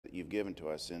given to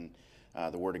us in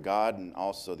the Word of God, and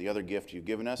also the other gift you've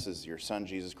given us is your Son,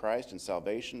 Jesus Christ, and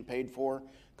salvation paid for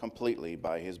completely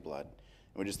by His blood.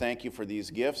 And we just thank you for these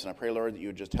gifts, and I pray, Lord, that you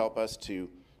would just help us to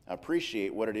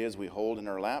appreciate what it is we hold in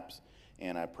our laps,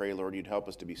 and I pray, Lord, you'd help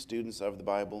us to be students of the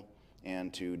Bible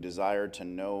and to desire to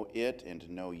know it and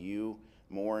to know you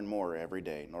more and more every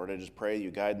day. Lord, I just pray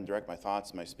you guide and direct my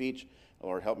thoughts and my speech.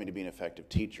 Lord, help me to be an effective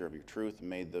teacher of your truth, and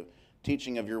may the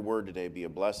teaching of your word today be a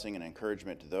blessing and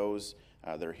encouragement to those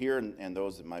that are here and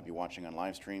those that might be watching on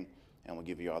live stream. And we'll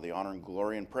give you all the honor and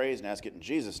glory and praise and ask it in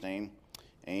Jesus' name.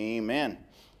 Amen.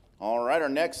 All right, our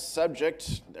next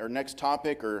subject, our next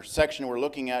topic or section we're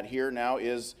looking at here now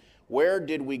is, where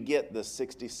did we get the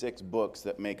 66 books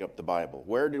that make up the Bible?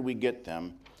 Where did we get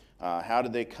them? How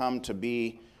did they come to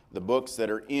be the books that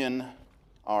are in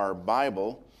our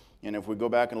Bible? And if we go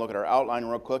back and look at our outline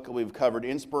real quick, we've covered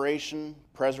inspiration,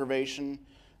 preservation,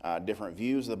 different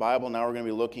views of the Bible. Now we're going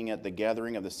to be looking at the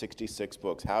gathering of the 66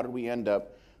 books. How did we end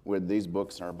up with these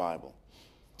books in our Bible?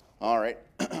 All right,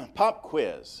 pop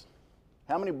quiz.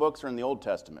 How many books are in the Old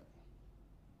Testament?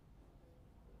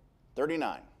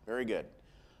 39. Very good.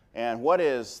 And what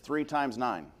is 3 times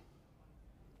 9?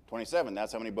 27.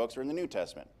 That's how many books are in the New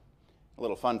Testament. A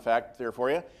little fun fact there for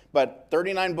you. But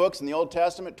 39 books in the Old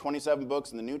Testament, 27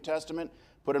 books in the New Testament.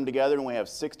 Put them together and we have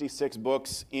 66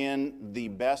 books in the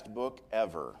best book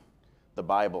ever, the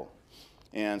Bible.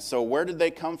 And so where did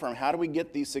they come from? How do we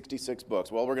get these 66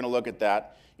 books? Well, we're going to look at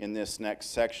that in this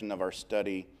next section of our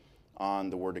study on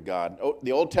the Word of God.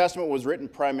 The Old Testament was written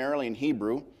primarily in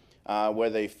Hebrew,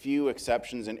 with a few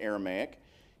exceptions in Aramaic.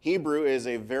 Hebrew is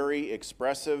a very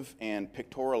expressive and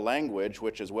pictorial language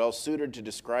which is well suited to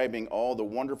describing all the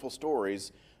wonderful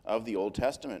stories of the Old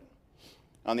Testament.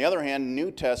 On the other hand,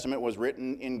 New Testament was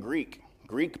written in Greek.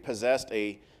 Greek possessed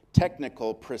a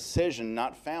technical precision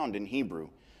not found in Hebrew.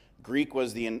 Greek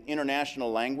was the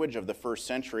international language of the first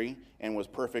century and was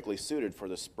perfectly suited for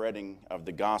the spreading of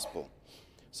the gospel.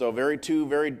 So two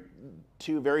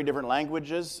very different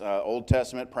languages. Old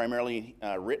Testament primarily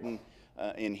written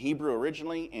in Hebrew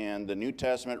originally, and the New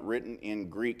Testament written in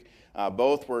Greek.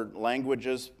 Both were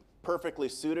languages perfectly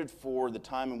suited for the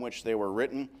time in which they were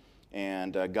written,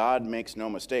 and God makes no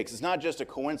mistakes. It's not just a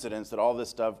coincidence that all this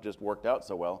stuff just worked out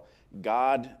so well.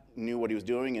 God knew what he was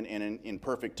doing in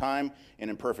perfect time and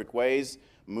in perfect ways,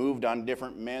 moved on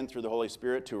different men through the Holy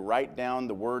Spirit to write down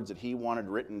the words that he wanted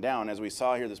written down. As we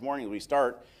saw here this morning as we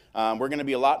start, we're going to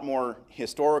be a lot more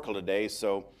historical today,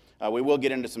 so we will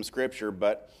get into some scripture,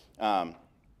 but I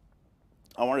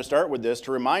want to start with this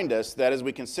to remind us that as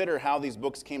we consider how these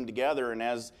books came together and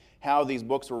as how these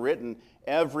books were written,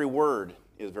 every word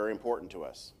is very important to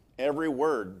us. Every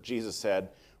word, Jesus said,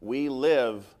 we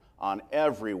live on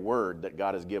every word that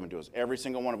God has given to us. Every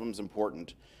single one of them is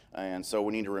important, and so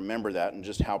we need to remember that and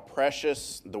just how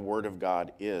precious the Word of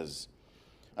God is.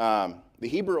 The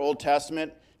Hebrew Old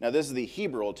Testament, now this is the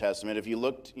Hebrew Old Testament. If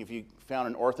you found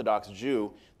an Orthodox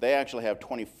Jew, they actually have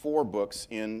 24 books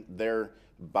in their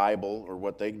Bible, or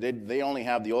what they only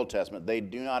have the Old Testament. They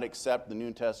do not accept the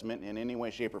New Testament in any way,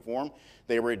 shape, or form.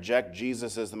 They reject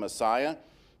Jesus as the Messiah.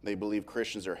 They believe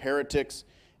Christians are heretics,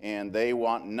 and they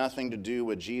want nothing to do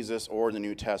with Jesus or the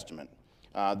New Testament.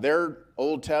 Their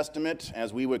Old Testament,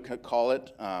 as we would call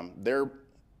it, their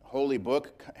holy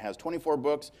book has 24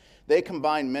 books. They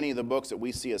combine many of the books that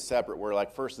we see as separate, where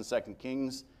like 1st and 2nd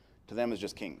Kings, to them is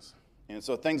just Kings. And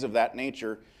so things of that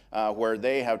nature, where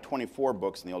they have 24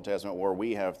 books in the Old Testament, where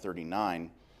we have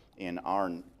 39 in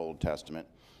our Old Testament.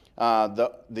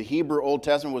 The Hebrew Old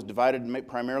Testament was divided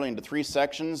primarily into 3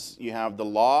 sections. You have the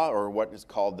law, or what is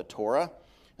called the Torah,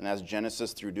 and that's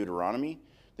Genesis through Deuteronomy.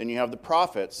 Then you have the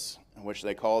prophets, which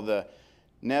they call the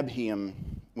Nebiim,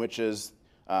 which is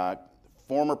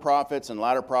former prophets and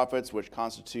latter prophets, which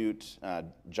constitute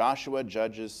Joshua,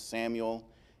 Judges, Samuel,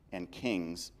 and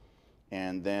Kings.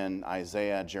 And then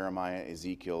Isaiah, Jeremiah,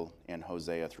 Ezekiel, and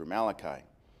Hosea through Malachi.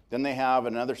 Then they have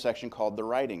another section called the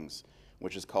writings,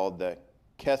 which is called the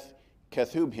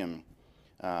Ketubim.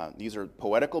 These are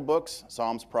poetical books,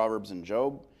 Psalms, Proverbs, and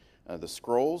Job. The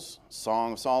scrolls,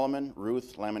 Song of Solomon,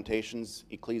 Ruth, Lamentations,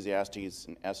 Ecclesiastes,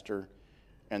 and Esther.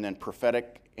 And then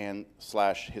prophetic and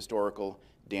 / historical,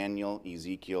 Daniel,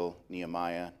 Ezekiel,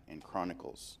 Nehemiah, and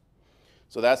Chronicles.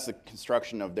 So that's the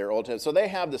construction of their Old Testament. So they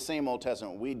have the same Old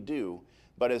Testament we do,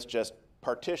 but it's just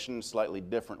partitioned slightly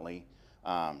differently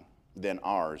than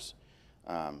ours.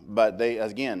 But they,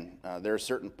 again, there are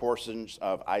certain portions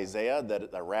of Isaiah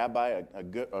that a rabbi, a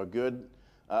good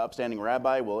upstanding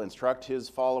rabbi, will instruct his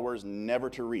followers never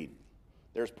to read.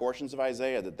 There's portions of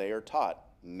Isaiah that they are taught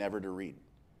never to read.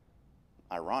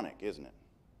 Ironic, isn't it?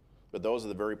 But those are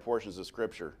the very portions of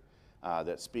Scripture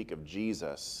that speak of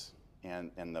Jesus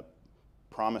and the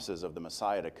promises of the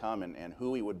Messiah to come and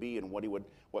who he would be and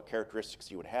what characteristics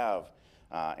he would have.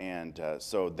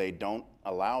 So they don't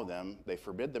allow them, they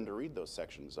forbid them to read those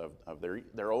sections of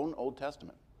their own Old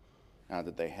Testament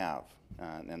that they have.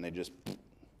 And they just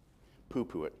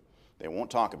poo-poo it. They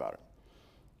won't talk about it.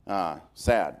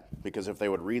 Sad, because if they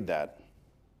would read that,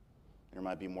 there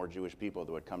might be more Jewish people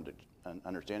that would come to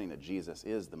understanding that Jesus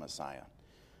is the Messiah.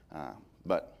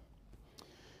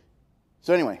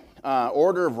 So anyway,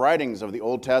 order of writings of the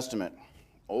Old Testament.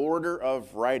 Order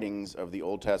of writings of the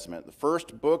Old Testament. The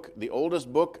first book, the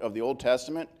oldest book of the Old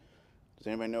Testament, does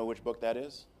anybody know which book that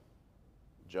is?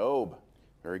 Job.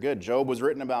 Very good. Job was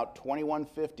written about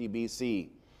 2150 BC,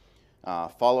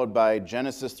 followed by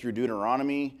Genesis through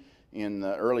Deuteronomy in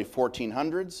the early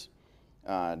 1400s.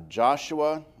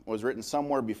 Joshua was written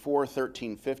somewhere before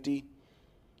 1350.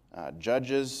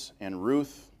 Judges and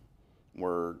Ruth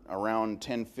were around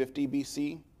 1050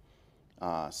 BC.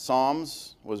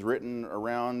 Psalms was written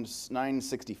around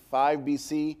 965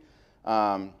 BC.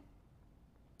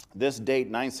 This date,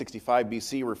 965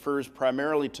 BC, refers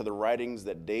primarily to the writings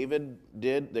that David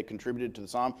did that contributed to the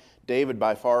Psalm. David,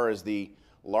 by far, is the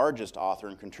largest author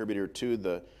and contributor to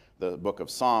the book of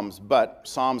Psalms, but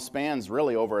Psalms spans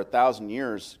really over 1,000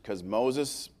 years because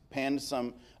Moses penned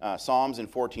some Psalms in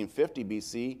 1450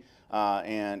 BC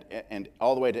and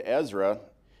all the way to Ezra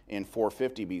in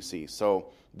 450 BC.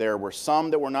 So there were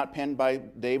some that were not penned by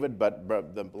David, but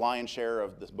the lion's share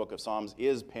of this book of Psalms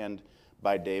is penned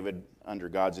by David under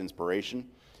God's inspiration.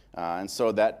 And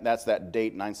so that's that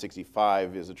date,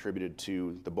 965, is attributed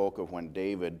to the bulk of when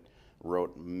David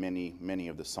wrote many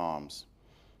of the Psalms.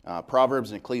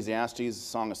 Proverbs and Ecclesiastes,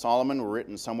 Song of Solomon, were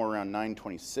written somewhere around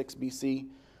 926 BC.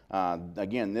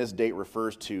 Again, this date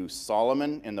refers to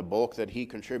Solomon and the bulk that he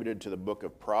contributed to the book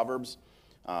of Proverbs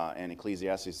and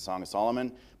Ecclesiastes, Song of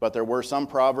Solomon. But there were some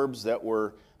Proverbs that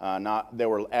were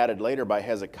added later by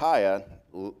Hezekiah.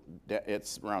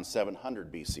 It's around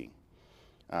 700 BC.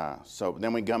 So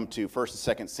then we come to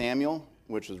 1st and 2nd Samuel,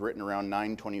 which was written around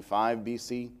 925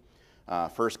 BC.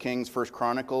 1 Kings, 1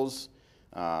 Chronicles,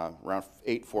 around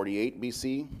 848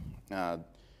 BC.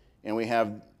 And we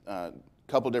have a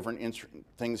couple different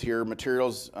things here.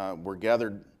 Materials were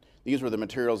gathered. These were the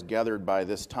materials gathered by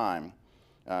this time.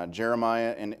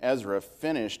 Jeremiah and Ezra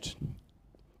finished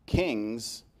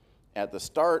Kings at the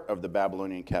start of the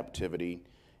Babylonian captivity,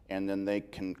 and then they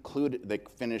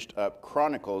finished up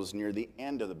Chronicles near the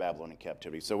end of the Babylonian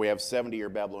captivity. So we have 70-year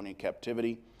Babylonian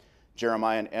captivity.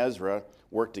 Jeremiah and Ezra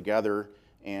worked together,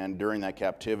 and during that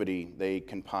captivity, they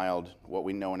compiled what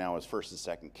we know now as 1st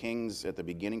and 2nd Kings at the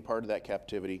beginning part of that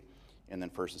captivity, and then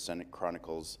 1st and 2nd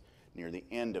Chronicles near the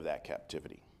end of that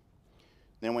captivity.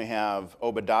 Then we have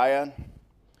Obadiah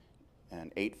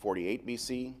in 848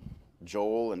 BC,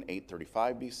 Joel in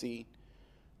 835 BC,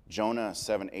 Jonah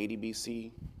 780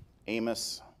 BC,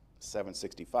 Amos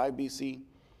 765 BC,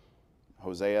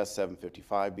 Hosea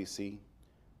 755 BC,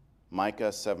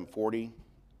 Micah 740,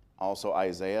 also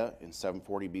Isaiah in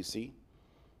 740 BC,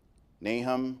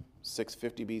 Nahum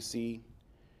 650 BC,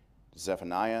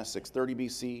 Zephaniah 630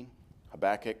 BC,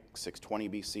 Habakkuk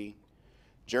 620 BC,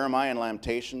 Jeremiah and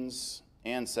Lamentations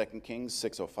and 2 Kings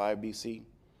 605 BC,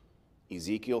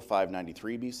 Ezekiel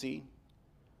 593 BC,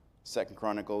 2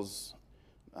 Chronicles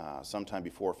sometime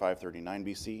before 539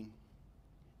 BC,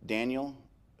 Daniel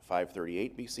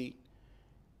 538 BC,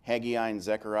 Haggai and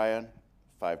Zechariah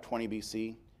 520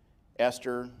 BC,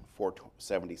 Esther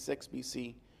 476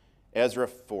 BC, Ezra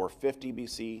 450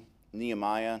 BC,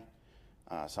 Nehemiah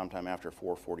sometime after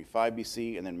 445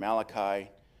 BC, and then Malachi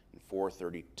in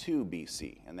 432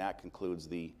 BC. And that concludes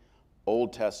the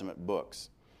Old Testament books.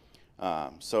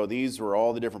 So these were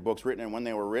all the different books written and when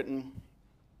they were written.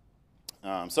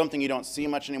 Something you don't see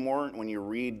much anymore when you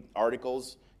read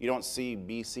articles, you don't see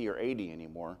BC or AD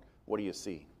anymore. What do you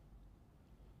see?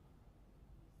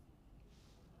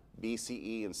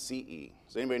 BCE and CE.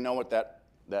 Does anybody know what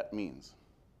that means?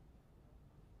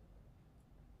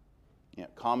 Yeah,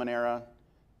 Common Era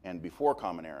and before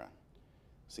Common Era.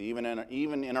 See,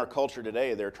 even in our culture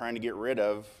today, they're trying to get rid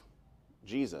of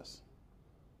Jesus.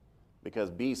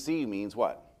 Because BC means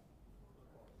what?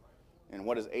 And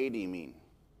what does AD mean?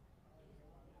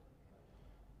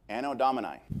 Anno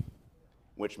Domini,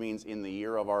 which means in the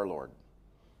year of our Lord.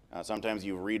 Sometimes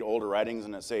you read older writings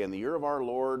and it say in the year of our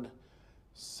Lord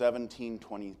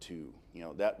 1722. You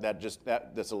know,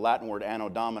 that's a Latin word, Anno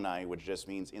Domini, which just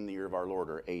means in the year of our Lord,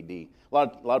 or AD. A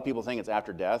lot of people think it's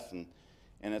after death,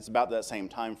 and it's about that same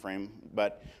time frame.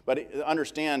 But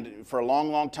understand, for a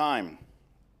long time,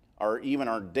 even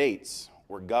our dates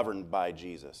were governed by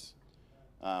Jesus.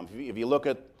 If you look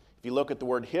at If you look at the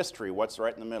word history, what's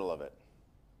right in the middle of it?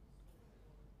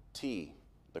 T,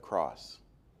 the cross.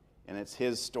 And it's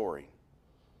his story.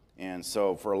 And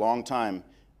so for a long time,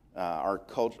 our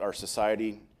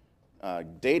society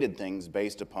dated things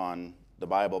based upon the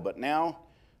Bible. But now,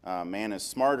 man is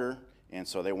smarter, and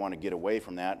so they want to get away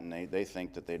from that, and they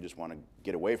think that they just want to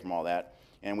get away from all that.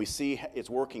 And we see it's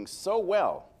working so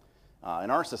well in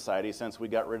our society since we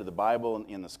got rid of the Bible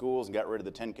in the schools and got rid of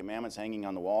the Ten Commandments hanging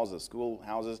on the walls of the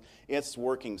schoolhouses. It's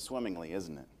working swimmingly,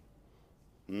 isn't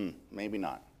it? Maybe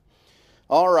not.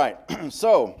 All right,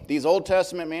 so these Old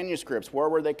Testament manuscripts, where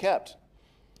were they kept?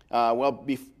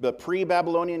 The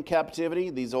pre-Babylonian captivity,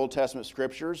 these Old Testament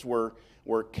scriptures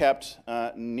were kept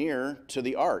near to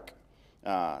the ark,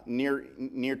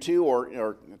 near to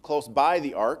or close by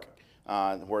the ark,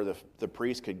 where the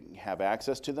priest could have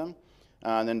access to them.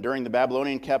 And then during the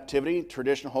Babylonian captivity,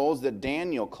 tradition holds that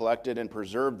Daniel collected and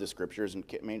preserved the scriptures and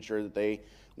made sure that they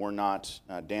were not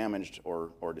damaged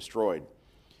or destroyed.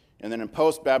 And then in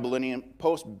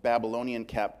post-Babylonian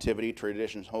captivity,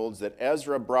 tradition holds that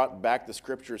Ezra brought back the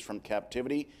scriptures from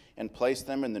captivity and placed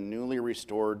them in the newly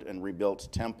restored and rebuilt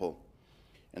temple.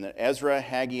 And that Ezra,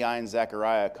 Haggai, and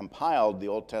Zechariah compiled the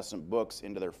Old Testament books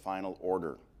into their final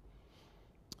order.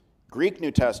 Greek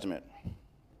New Testament.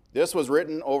 This was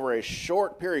written over a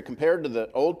short period compared to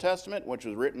the Old Testament, which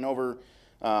was written over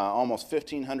almost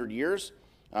 1,500 years.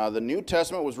 The New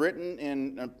Testament was written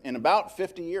in about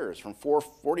 50 years, from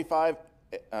 445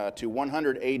 to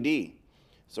 100 AD.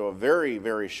 So a very,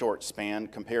 very short span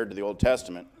compared to the Old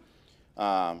Testament.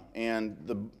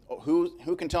 And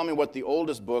who can tell me what the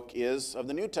oldest book is of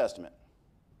the New Testament?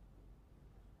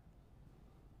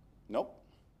 Nope.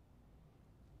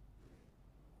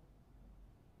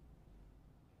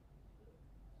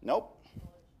 Nope.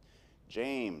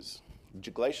 James.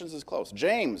 Galatians is close.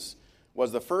 James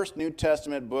was the first New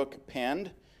Testament book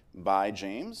penned by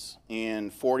James in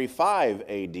 45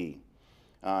 A.D.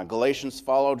 Galatians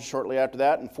followed shortly after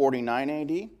that in 49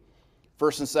 A.D.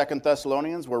 1st and 2nd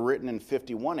Thessalonians were written in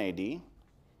 51 A.D.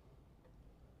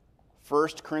 1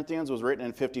 Corinthians was written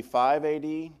in 55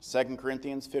 A.D. 2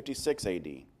 Corinthians 56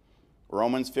 A.D.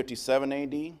 Romans 57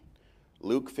 A.D.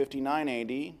 Luke 59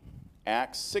 A.D.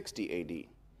 Acts 60 A.D.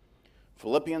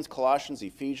 Philippians, Colossians,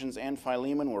 Ephesians, and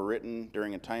Philemon were written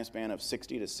during a time span of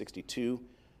 60 to 62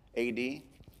 A.D.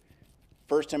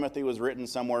 1 Timothy was written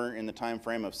somewhere in the time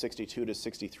frame of 62 to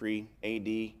 63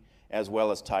 A.D., as well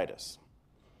as Titus.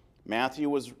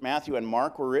 Matthew and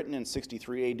Mark were written in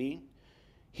 63 A.D.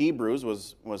 Hebrews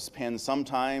was penned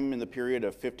sometime in the period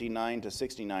of 59 to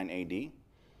 69 A.D.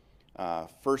 1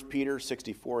 Peter,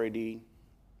 64 A.D.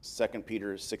 2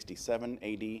 Peter, 67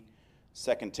 A.D.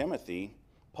 2 Timothy,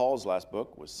 Paul's last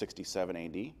book, was 67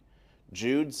 A.D.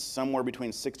 Jude, somewhere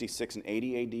between 66 and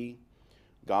 80 A.D.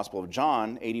 Gospel of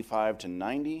John, 85 to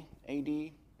 90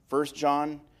 A.D. 1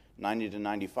 John, 90 to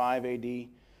 95 A.D.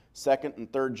 2nd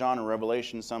and 3rd John and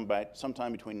Revelation,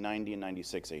 sometime between 90 and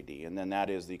 96 A.D. And then that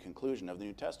is the conclusion of the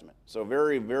New Testament. So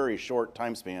very, very short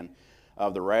time span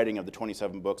of the writing of the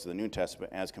 27 books of the New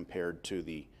Testament as compared to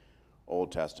the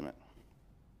Old Testament.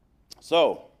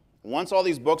 So, once all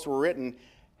these books were written,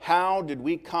 how did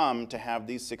we come to have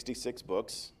these 66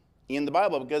 books in the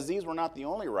Bible? Because these were not the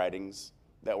only writings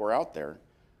that were out there.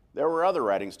 There were other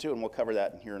writings too, and we'll cover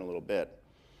that here in a little bit.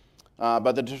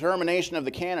 But the determination of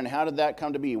the canon, how did that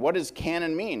come to be? What does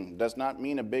canon mean? It does not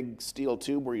mean a big steel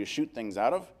tube where you shoot things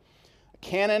out of.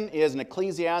 Canon is in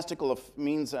ecclesiastical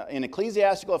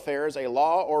affairs a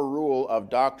law or rule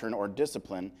of doctrine or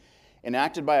discipline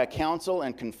enacted by a council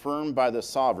and confirmed by the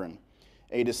sovereign,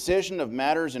 a decision of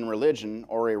matters in religion,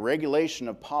 or a regulation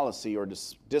of policy or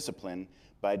discipline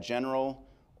by general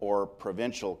or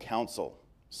provincial council.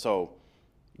 So,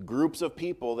 groups of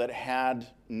people that had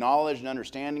knowledge and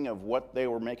understanding of what they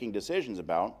were making decisions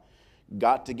about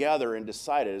got together and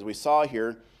decided. As we saw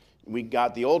here, we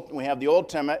have the Old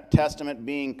Testament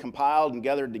being compiled and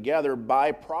gathered together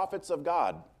by prophets of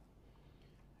God.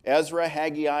 Ezra,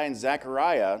 Haggai, and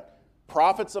Zechariah,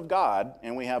 prophets of God,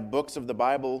 and we have books of the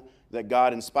Bible that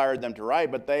God inspired them to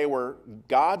write, but they were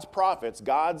God's prophets,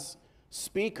 God's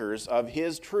speakers of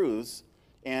His truths,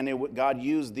 and God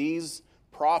used these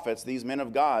prophets, these men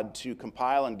of God, to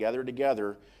compile and gather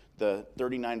together the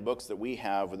 39 books that we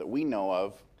have, or that we know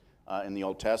of in the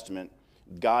Old Testament.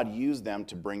 God used them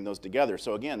to bring those together.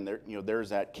 So again, there's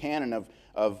that canon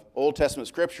of Old Testament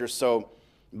scripture. So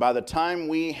by the time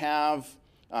we have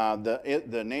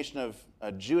the nation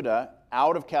of Judah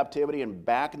out of captivity and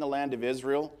back in the land of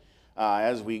Israel,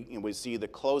 as we see the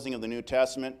closing of the New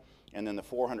Testament, and then the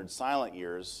 400 silent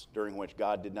years during which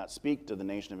God did not speak to the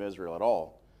nation of Israel at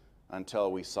all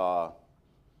until we saw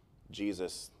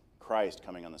Jesus Christ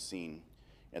coming on the scene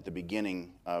at the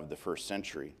beginning of the first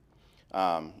century,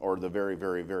 or the very,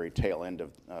 very, very tail end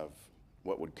of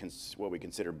what we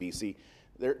consider BC.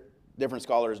 Different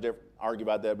scholars argue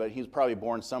about that, but he was probably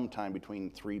born sometime between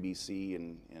 3 BC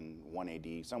and 1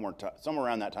 AD, somewhere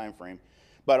around that time frame.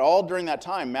 But all during that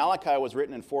time, Malachi was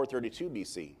written in 432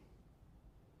 BC.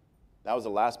 That was the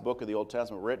last book of the Old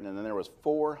Testament written, and then there was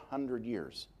 400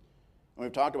 years. And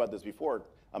we've talked about this before.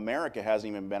 America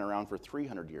hasn't even been around for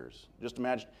 300 years. Just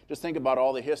think about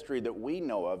all the history that we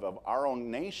know of our own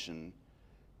nation.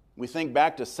 We think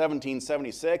back to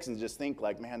 1776 and just think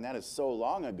like, man, that is so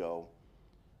long ago.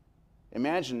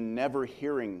 Imagine never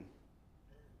hearing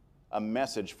a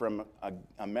message from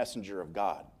a messenger of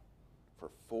God for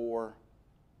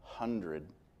 400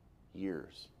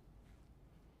 years.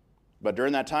 But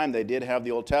during that time, they did have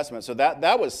the Old Testament. So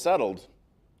that was settled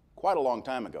quite a long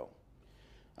time ago.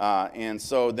 And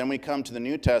so then we come to the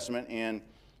New Testament, and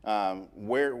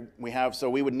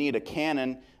we would need a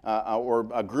canon or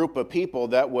a group of people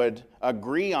that would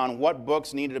agree on what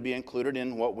books needed to be included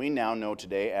in what we now know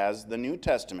today as the New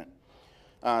Testament.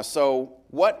 So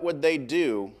what would they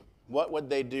do?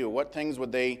 What things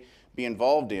would they be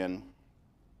involved in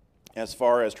as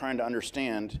far as trying to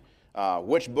understand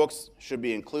which books should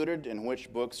be included and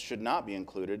which books should not be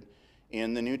included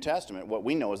in the New Testament, what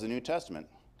we know as the New Testament?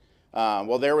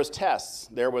 Well, there was tests.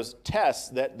 There was tests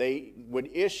that they would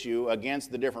issue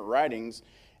against the different writings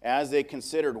as they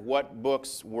considered what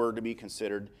books were to be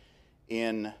considered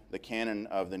in the canon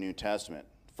of the New Testament.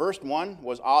 First one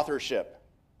was authorship.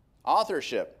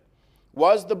 Authorship.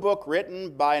 Was the book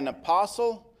written by an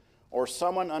apostle or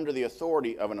someone under the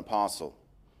authority of an apostle?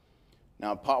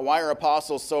 Now, why are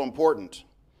apostles so important?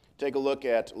 Take a look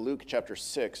at Luke chapter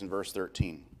 6 and verse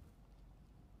 13.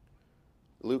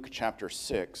 Luke chapter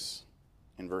 6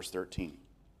 and verse 13.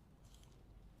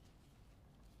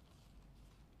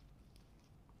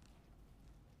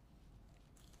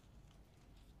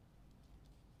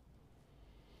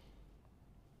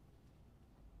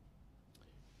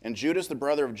 And Judas, the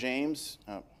brother of James,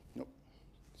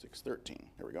 6:13,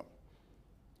 here we go.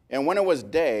 And when it was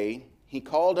day, he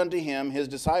called unto him his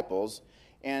disciples,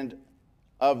 and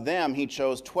of them he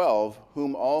chose 12,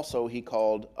 whom also he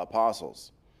called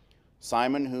apostles.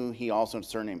 Simon, who he also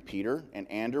surnamed Peter, and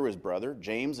Andrew his brother,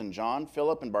 James and John,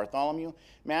 Philip and Bartholomew,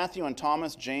 Matthew and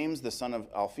Thomas, James the son of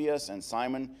Alphaeus, and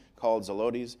Simon called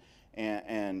Zelotes,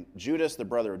 and Judas the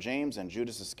brother of James, and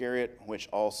Judas Iscariot, which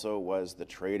also was the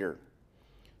traitor.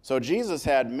 So Jesus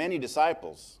had many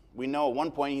disciples. We know at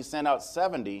one point he sent out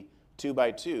 70, 2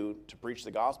 by 2, to preach the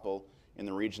gospel in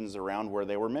the regions around where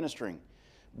they were ministering.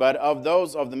 But of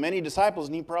the many disciples,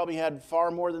 and he probably had far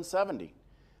more than 70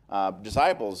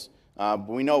 disciples.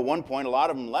 We know at one point a lot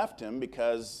of them left him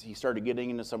because he started getting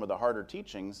into some of the harder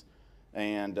teachings.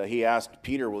 And he asked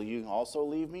Peter, will you also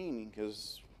leave me?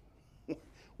 Because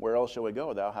where else shall we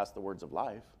go? Thou hast the words of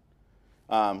life.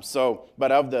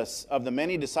 But of the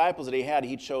many disciples that he had,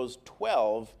 he chose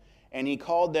 12, and he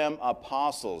called them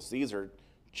apostles. These are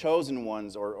chosen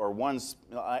ones, or ones,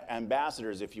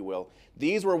 ambassadors, if you will.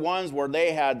 These were ones where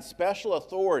they had special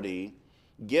authority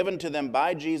given to them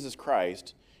by Jesus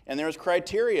Christ, and there's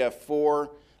criteria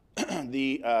for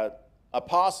the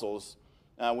apostles.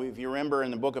 If you remember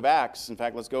in the book of Acts, in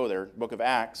fact, let's go there, book of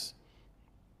Acts.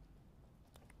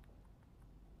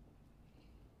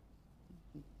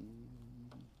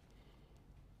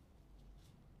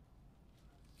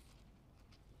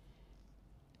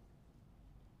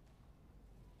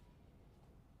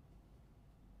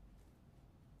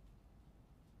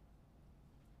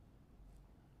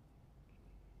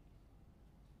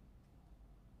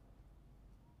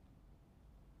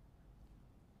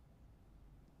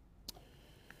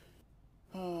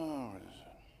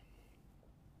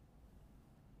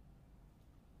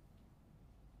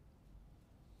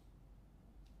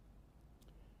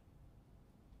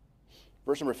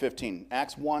 Verse number 15,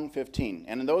 Acts 1:15.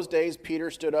 And in those days Peter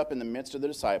stood up in the midst of the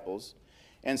disciples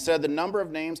and said the number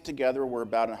of names together were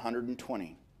about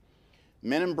 120.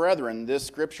 Men and brethren, this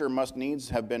scripture must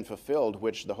needs have been fulfilled,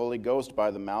 which the Holy Ghost by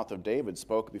the mouth of David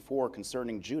spoke before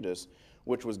concerning Judas,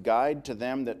 which was guide to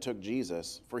them that took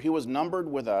Jesus. For he was numbered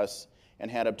with us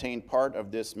and had obtained part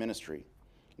of this ministry.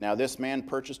 Now this man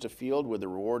purchased a field with the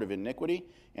reward of iniquity,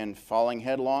 and falling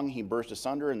headlong he burst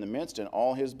asunder in the midst, and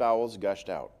all his bowels gushed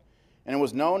out. And it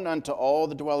was known unto all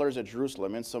the dwellers at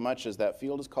Jerusalem, insomuch as that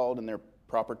field is called in their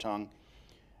proper tongue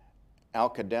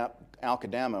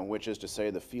Al-Kedama, which is to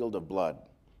say, the field of blood.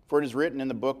 For it is written in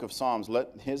the book of Psalms,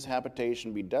 let his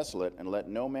habitation be desolate, and let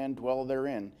no man dwell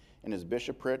therein, and his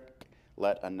bishopric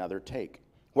let another take.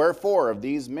 Wherefore, of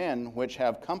these men which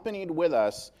have companied with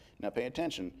us, now pay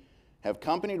attention, have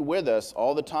companied with us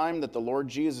all the time that the Lord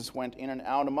Jesus went in and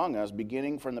out among us,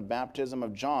 beginning from the baptism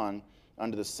of John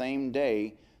unto the same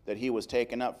day that he was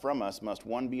taken up from us, must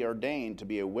one be ordained to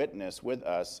be a witness with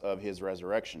us of his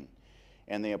resurrection.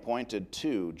 And they appointed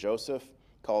two, Joseph,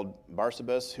 called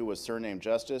Barsabas, who was surnamed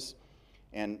Justus,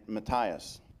 and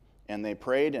Matthias. And they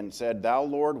prayed and said, Thou,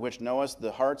 Lord, which knowest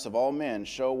the hearts of all men,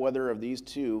 show whether of these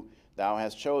two thou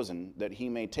hast chosen, that he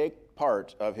may take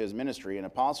part of his ministry and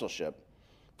apostleship,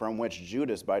 from which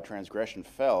Judas by transgression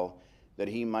fell, that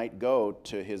he might go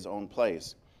to his own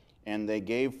place. And they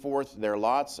gave forth their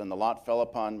lots, and the lot fell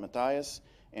upon Matthias,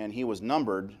 and he was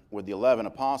numbered with the 11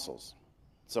 apostles.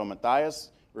 So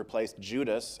Matthias replaced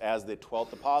Judas as the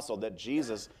 12th apostle that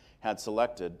Jesus had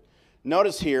selected.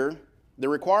 Notice here the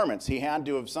requirements. He had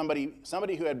to have somebody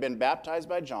who had been baptized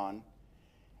by John,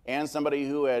 and somebody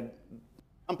who had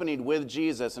accompanied with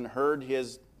Jesus and heard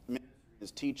his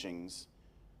teachings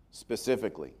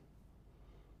specifically.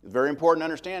 It's very important to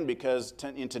understand, because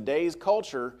in today's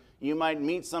culture, you might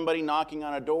meet somebody knocking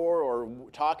on a door or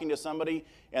talking to somebody,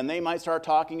 and they might start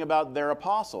talking about their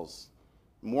apostles.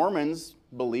 Mormons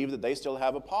believe that they still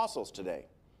have apostles today,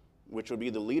 which would be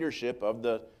the leadership of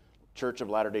the Church of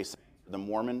Latter-day Saints, the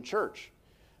Mormon Church.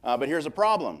 But here's a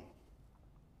problem.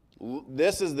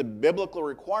 This is the biblical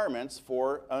requirements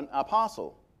for an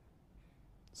apostle.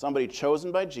 Somebody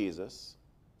chosen by Jesus,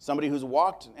 somebody who's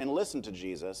walked and listened to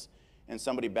Jesus, and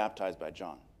somebody baptized by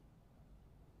John.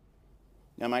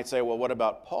 You might say, well, what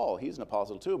about Paul? He's an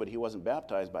apostle too, but he wasn't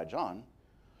baptized by John.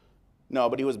 No,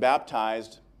 but he was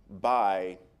baptized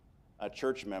by a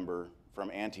church member from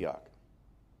Antioch.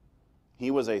 He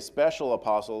was a special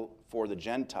apostle for the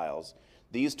Gentiles.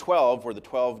 These 12 were the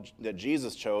 12 that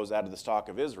Jesus chose out of the stock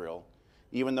of Israel.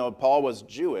 Even though Paul was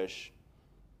Jewish,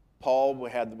 Paul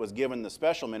was given the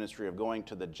special ministry of going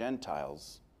to the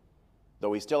Gentiles,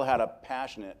 though he still had a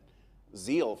passionate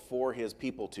zeal for his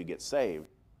people to get saved.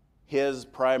 His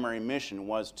primary mission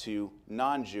was to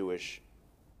non-Jewish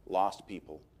lost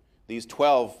people. These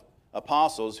 12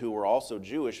 apostles, who were also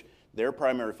Jewish, their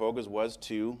primary focus was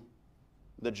to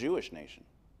the Jewish nation.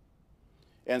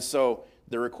 And so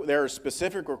there are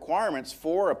specific requirements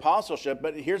for apostleship,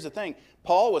 but here's the thing.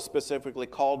 Paul was specifically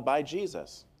called by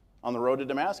Jesus on the road to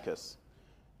Damascus.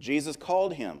 Jesus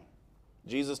called him.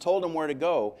 Jesus told him where to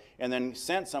go, and then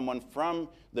sent someone from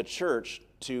the church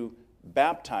to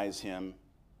baptize him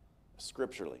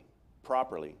scripturally,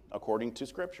 properly, according to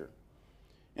Scripture.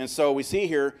 And so we see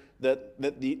here that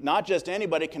not just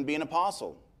anybody can be an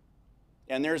apostle.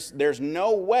 And there's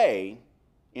no way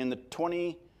in the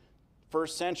 21st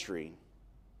century,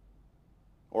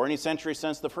 or any century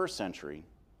since the first century,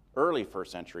 early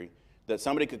first century, that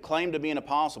somebody could claim to be an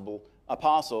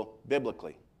apostle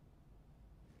biblically.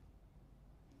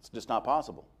 It's just not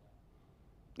possible.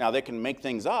 Now, they can make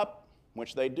things up,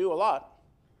 which they do a lot,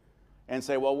 and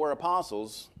say, well, we're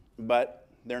apostles, but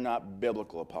they're not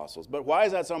biblical apostles. But why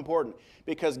is that so important?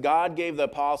 Because God gave the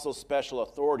apostles special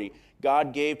authority.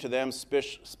 God gave to them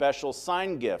special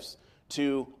sign gifts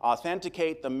to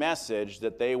authenticate the message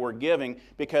that they were giving,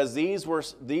 because these were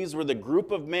the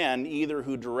group of men, either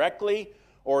who directly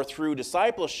or through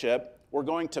discipleship were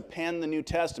going to pen the New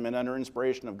Testament under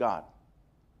inspiration of God.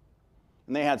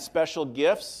 And they had special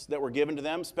gifts that were given to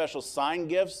them, special sign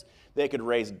gifts. They could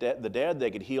raise the dead, they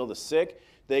could heal the sick,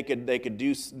 they could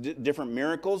do different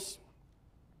miracles.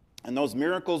 And those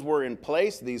miracles were in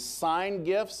place, these sign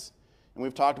gifts. And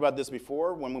we've talked about this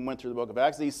before when we went through the book of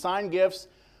Acts. These sign gifts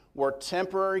were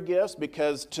temporary gifts,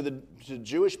 because to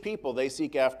Jewish people, they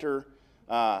seek after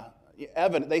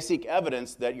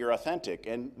evidence that you're authentic,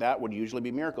 and that would usually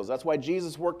be miracles. That's why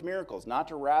Jesus worked miracles, not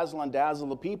to razzle and dazzle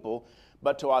the people,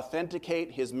 but to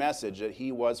authenticate his message that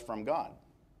he was from God.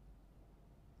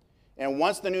 And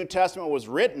once the New Testament was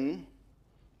written,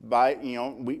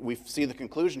 we see the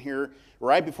conclusion here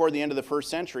right before the end of the first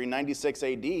century, 96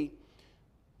 AD.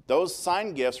 Those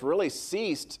sign gifts really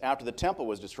ceased after the temple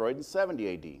was destroyed in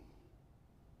 70 AD.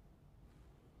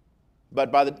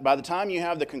 But by the time you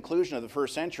have the conclusion of the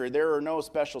first century, there are no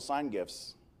special sign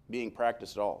gifts being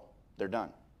practiced at all. They're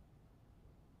done.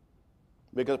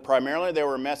 Because primarily they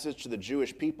were a message to the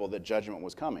Jewish people that judgment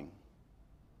was coming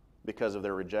because of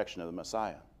their rejection of the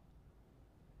Messiah.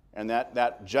 And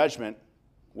that judgment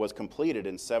was completed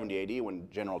in 70 AD when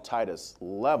General Titus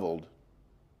leveled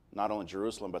not only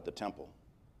Jerusalem but the temple,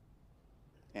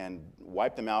 and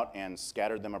wiped them out and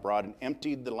scattered them abroad and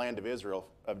emptied the land of Israel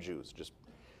of Jews.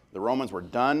 The Romans were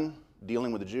done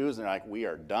dealing with the Jews, and they're like, we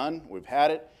are done, we've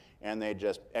had it, and they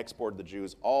just exported the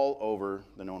Jews all over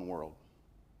the known world.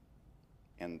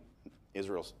 And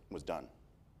Israel was done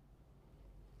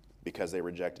because they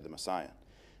rejected the Messiah.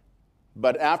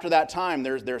 But after that time,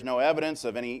 there's no evidence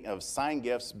of any of sign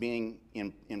gifts being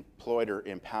employed or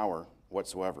in power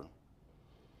whatsoever.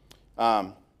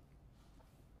 But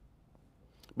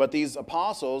these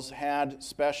apostles had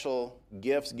special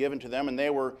gifts given to them, and they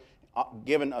were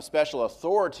given a special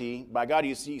authority by God.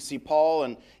 You see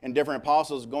Paul and different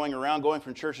apostles going around, going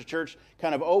from church to church,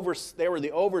 they were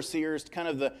the overseers, kind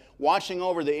of the watching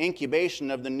over the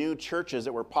incubation of the new churches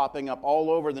that were popping up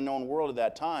all over the known world at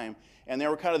that time. And they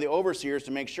were kind of the overseers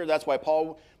to make sure. That's why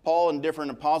Paul and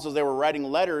different apostles, they were writing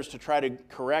letters to try to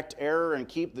correct error and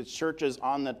keep the churches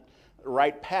on the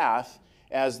right path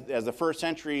as the first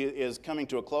century is coming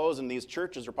to a close and these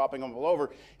churches are popping up all over.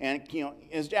 And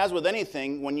as with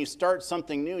anything, when you start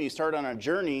something new, you start on a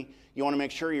journey, you want to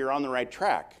make sure you're on the right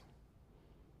track.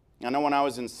 I know when I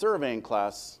was in surveying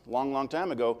class a long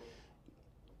time ago,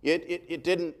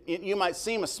 you might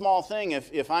seem a small thing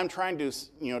if I'm trying to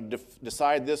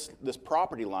decide this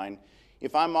property line.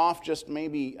 If I'm off just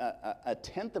maybe a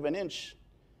tenth of an inch,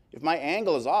 if my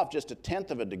angle is off just a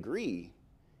tenth of a degree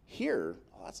here,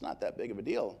 well, that's not that big of a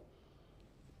deal.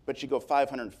 But you go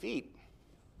 500 feet,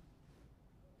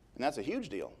 and that's a huge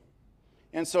deal.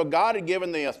 And so God had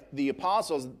given the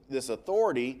apostles this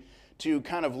authority to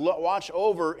kind of watch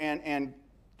over and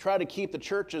try to keep the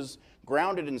churches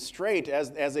grounded and straight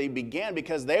as they began,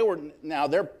 because now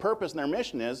their purpose and their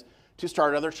mission is to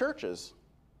start other churches.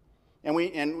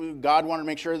 And God wanted to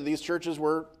make sure that these churches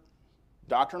were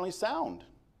doctrinally sound.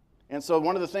 And so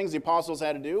one of the things the apostles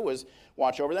had to do was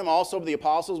watch over them. Also, the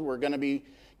apostles were going to be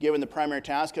given the primary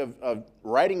task of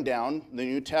writing down the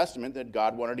New Testament that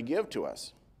God wanted to give to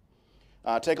us.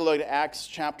 Take a look at Acts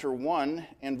chapter 1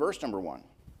 and verse number 1.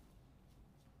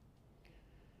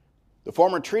 The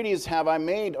former treatise have I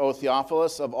made, O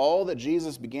Theophilus, of all that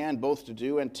Jesus began both to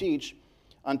do and teach,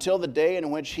 until the day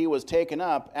in which he was taken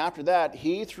up. After that,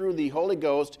 he, through the Holy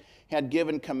Ghost, had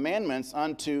given commandments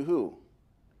unto who?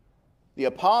 The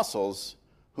apostles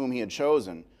whom he had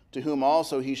chosen, to whom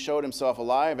also he showed himself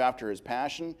alive after his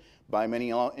passion, by many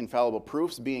infallible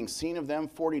proofs, being seen of them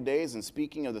 40 days, and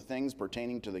speaking of the things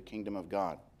pertaining to the kingdom of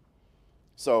God.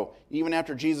 So even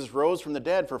after Jesus rose from the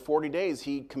dead for 40 days,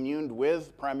 he communed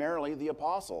with primarily the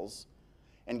apostles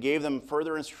and gave them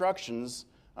further instructions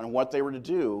on what they were to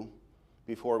do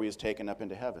before he was taken up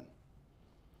into heaven.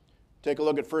 Take a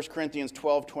look at 1 Corinthians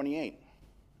 12:28.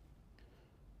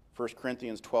 1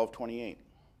 Corinthians 12:28.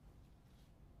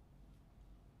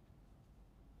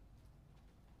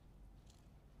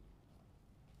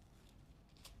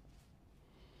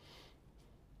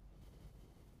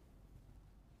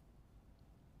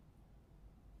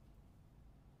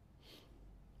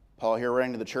 Paul here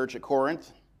writing to the church at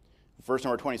Corinth, verse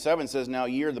number 27 says, Now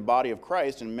ye are the body of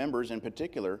Christ, and members in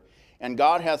particular, and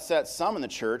God hath set some in the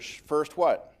church, first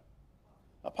what?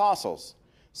 Apostles.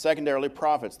 Secondarily,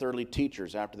 prophets. Thirdly,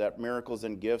 teachers. After that, miracles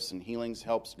and gifts and healings,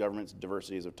 helps, governments,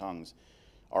 diversities of tongues.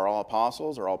 Are all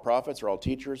apostles? Are all prophets? Are all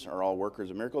teachers? Are all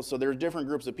workers of miracles? So there's different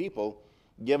groups of people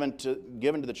given to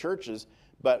the churches,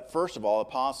 but first of all,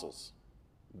 apostles.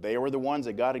 They were the ones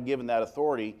that God had given that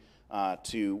authority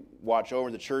to watch over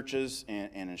the churches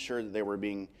and ensure that they were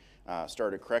being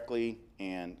started correctly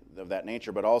and of that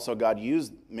nature. But also God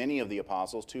used many of the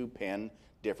apostles to pen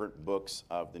different books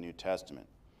of the New Testament.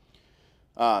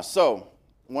 So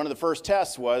one of the first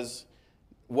tests was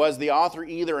the author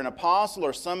either an apostle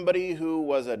or somebody who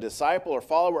was a disciple or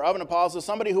follower of an apostle,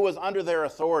 somebody who was under their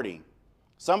authority,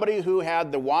 somebody who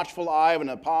had the watchful eye of an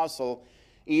apostle,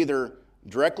 either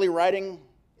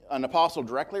an apostle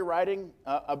directly writing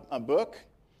a book,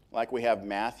 like we have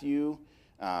Matthew,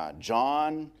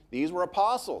 John. These were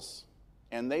apostles,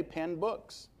 and they penned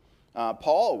books.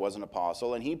 Paul was an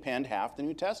apostle, and he penned half the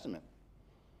New Testament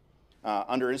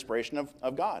under inspiration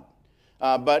of God.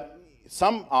 But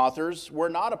some authors were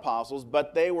not apostles,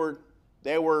 but they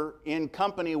were in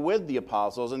company with the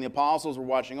apostles, and the apostles were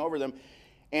watching over them.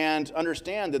 And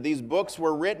understand that these books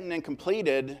were written and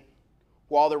completed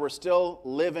while there were still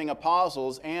living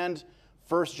apostles and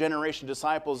first-generation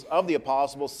disciples of the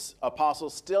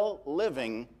apostles still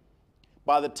living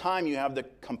by the time you have the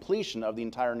completion of the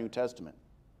entire New Testament.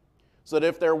 So that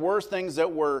if there were things that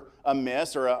were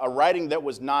amiss, or a writing that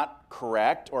was not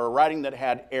correct, or a writing that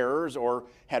had errors or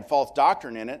had false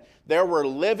doctrine in it, there were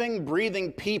living,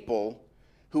 breathing people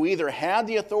who either had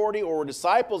the authority or were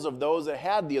disciples of those that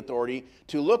had the authority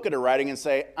to look at a writing and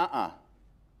say,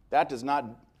 that does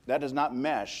not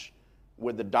mesh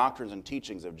with the doctrines and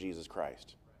teachings of Jesus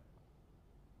Christ.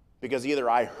 Because either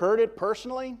I heard it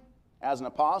personally as an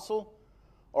apostle,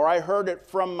 or I heard it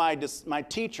from my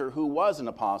teacher who was an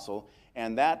apostle,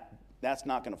 and that's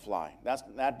not going to fly. That's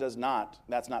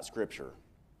not Scripture.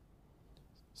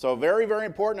 So very, very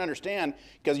important to understand,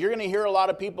 because you're going to hear a lot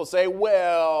of people say,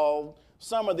 well,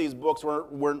 some of these books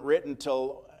weren't written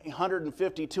until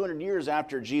 150, 200 years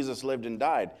after Jesus lived and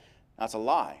died. That's a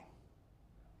lie.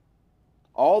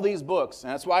 All these books,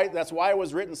 and that's why it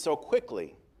was written so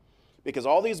quickly, because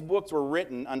all these books were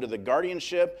written under the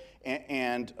guardianship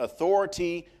and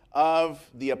authority of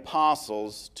the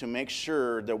apostles to make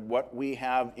sure that what we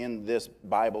have in this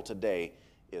Bible today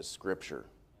is Scripture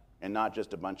and not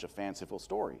just a bunch of fanciful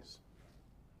stories.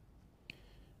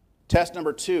 Test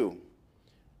number 2.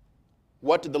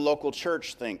 What did the local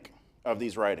church think of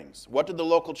these writings? What did the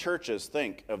local churches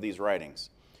think of these writings?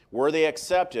 Were they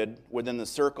accepted within the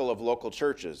circle of local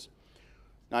churches?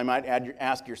 Now, you might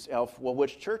ask yourself, well,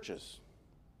 which churches?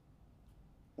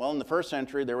 Well, in the first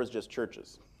century, there was just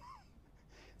churches.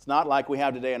 It's not like we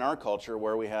have today in our culture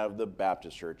where we have the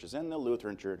Baptist churches and the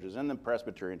Lutheran churches and the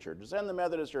Presbyterian churches and the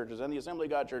Methodist churches and the Assembly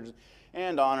of God churches,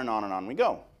 and on and on and on we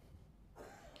go.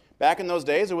 Back in those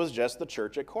days, it was just the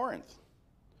church at Corinth,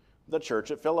 the church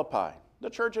at Philippi,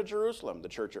 the church at Jerusalem, the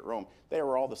church at Rome. They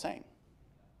were all the same.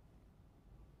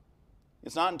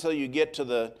 It's not until you get to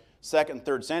the 2nd and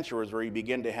 3rd centuries where you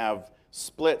begin to have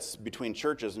splits between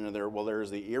churches, and there's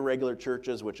the irregular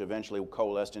churches, which eventually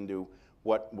coalesced into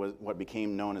what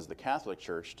became known as the Catholic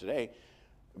Church today.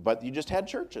 But you just had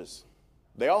churches.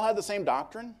 They all had the same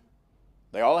doctrine.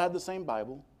 They all had the same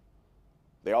Bible.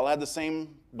 They all had the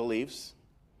same beliefs.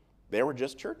 They were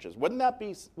just churches. Wouldn't that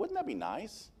be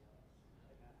nice?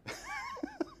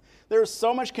 There's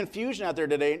so much confusion out there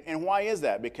today, and why is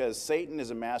that? Because Satan is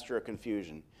a master of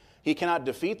confusion. He cannot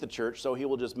defeat the church, so he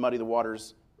will just muddy the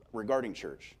waters regarding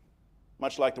church,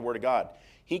 much like the Word of God.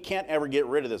 He can't ever get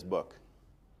rid of this book,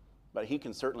 but he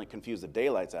can certainly confuse the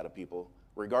daylights out of people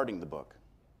regarding the book.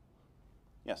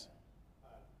 Yes?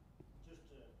 Just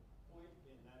a point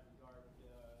in that regard,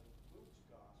 Luke's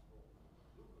gospel.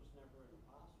 Luke was never an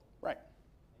apostle. Right.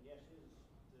 And yet the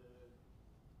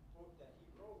book that he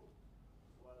wrote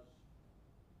was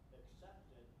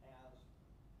accepted as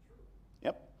true.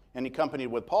 Yep. And he accompanied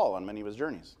with Paul on many of his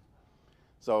journeys.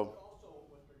 So, Also,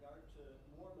 with regard to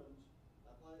Mormons,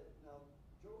 now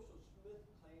Joseph Smith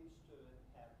claims to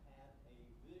have had a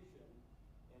vision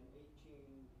in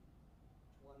 1820,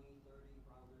 30, around there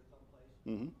someplace,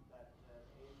 that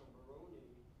Angel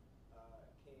Moroni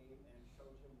came and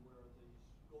showed him where these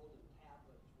golden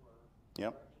tablets were.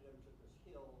 Yep. Directed him to this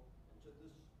hill and to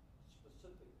this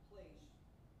specific place,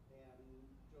 and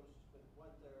Joseph Smith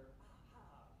went there.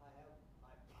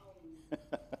 I found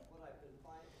what I've been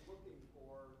looking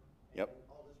for, and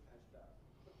all this kind of stuff.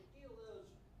 But the deal is,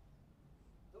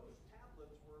 those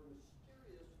tablets were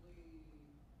mysteriously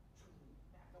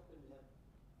back up in heaven.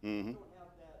 You don't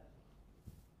have that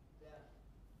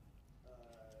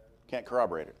can't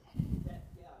corroborate it.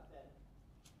 that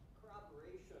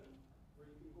corroboration where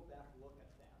you can go back and look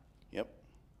at that. Yep.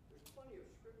 There's plenty of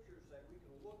scriptures that we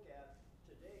can look at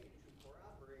today to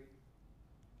corroborate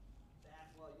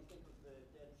that. Well, you think of the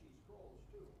Dead Sea Scrolls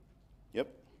too. Yep.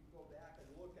 You can go back and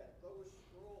look at those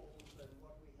scrolls and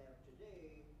what we have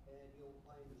today, and you'll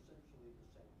find essentially the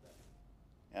same thing.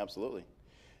 Absolutely.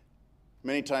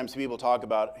 Many times people talk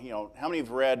about, how many have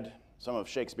read some of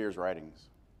Shakespeare's writings?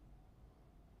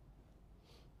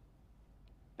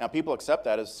 Now, people accept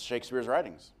that as Shakespeare's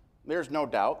writings. There's no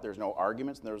doubt, there's no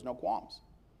arguments, and there's no qualms.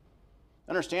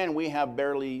 Understand, we have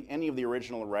barely any of the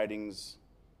original writings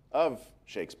of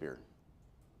Shakespeare,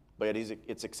 but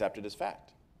it's accepted as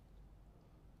fact.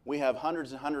 We have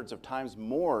hundreds and hundreds of times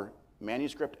more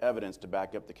manuscript evidence to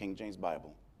back up the King James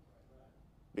Bible.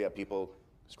 But yet people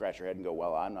scratch their head and go,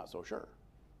 well, I'm not so sure.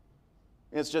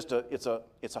 It's just it's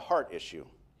a heart issue.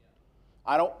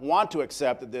 I don't want to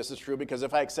accept that this is true, because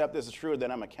if I accept this is true,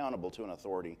 then I'm accountable to an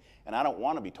authority, and I don't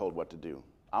want to be told what to do.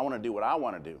 I want to do what I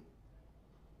want to do.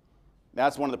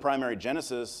 That's one of the primary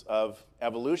genesis of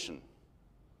evolution.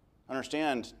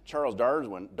 Understand, Charles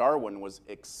Darwin was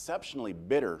exceptionally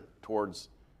bitter towards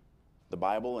the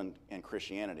Bible and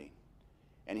Christianity.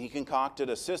 And he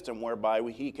concocted a system whereby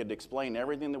he could explain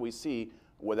everything that we see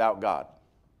without God.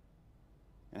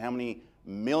 And how many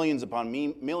millions upon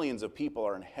millions of people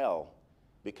are in hell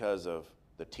because of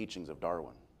the teachings of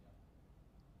Darwin.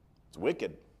 It's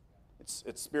wicked. It's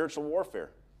spiritual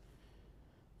warfare.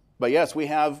 But yes, we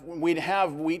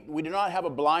do not have a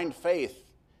blind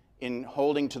faith in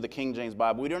holding to the King James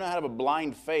Bible. We do not have a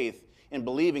blind faith in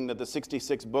believing that the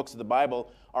 66 books of the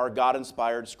Bible are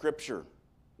God-inspired scripture.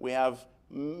 We have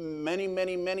many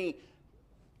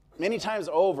times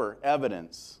over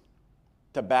evidence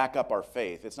to back up our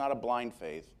faith. It's not a blind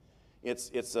faith.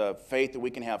 It's a faith that we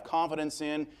can have confidence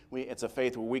in. It's a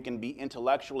faith where we can be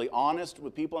intellectually honest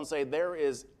with people and say there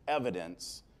is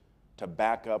evidence to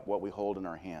back up what we hold in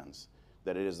our hands,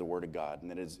 that it is the Word of God, and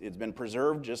that it's been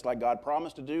preserved just like God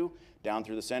promised to do down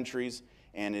through the centuries,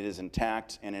 and it is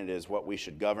intact, and it is what we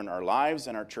should govern our lives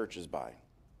and our churches by.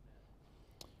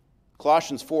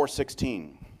 Colossians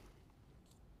 4:16.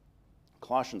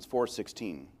 Colossians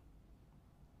 4:16.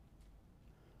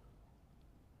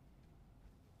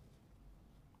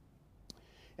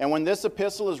 And when this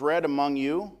epistle is read among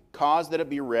you, cause that it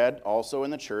be read also in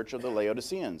the church of the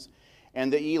Laodiceans,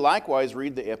 and that ye likewise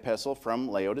read the epistle from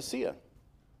Laodicea.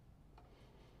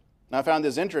 Now, I found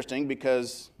this interesting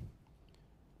because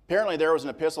apparently there was an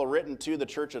epistle written to the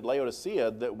church at Laodicea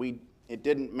that it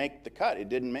didn't make the cut. It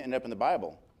didn't end up in the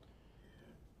Bible.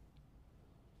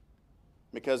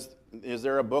 Because is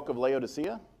there a book of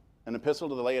Laodicea? An epistle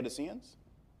to the Laodiceans?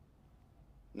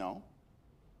 No.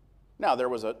 Now, there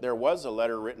was a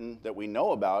letter written that we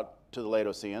know about to the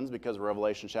Laodiceans because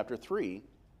Revelation chapter 3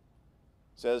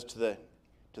 says to the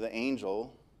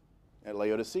angel at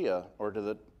Laodicea, or to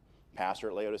the pastor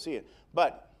at Laodicea.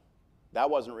 But that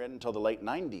wasn't written until the late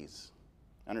 90s.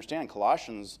 Understand,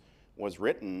 Colossians was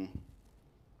written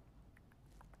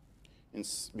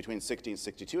between 60 and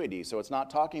 62 AD, so it's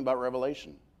not talking about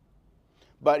Revelation.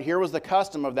 But here was the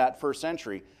custom of that first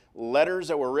century. Letters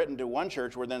that were written to one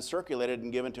church were then circulated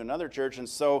and given to another church, and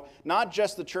so not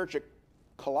just the church at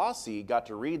Colossae got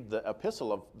to read the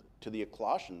epistle to the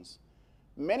Colossians.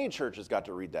 Many churches got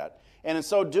to read that. And in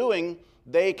so doing,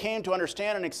 they came to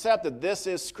understand and accept that this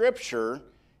is Scripture,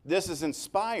 this is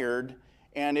inspired,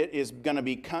 and it is going to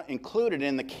be included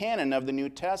in the canon of the New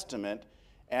Testament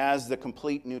as the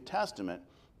complete New Testament.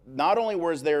 Not only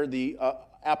was there the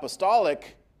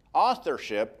apostolic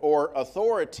authorship or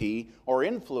authority or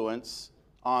influence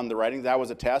on the writing, that was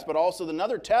a test, but also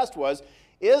another test was,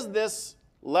 is this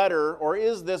letter or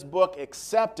is this book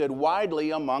accepted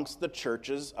widely amongst the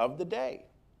churches of the day?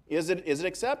 Is it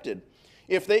accepted?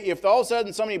 If all of a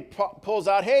sudden somebody pulls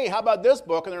out, hey, how about this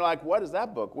book? And they're like, what is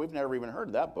that book? We've never even heard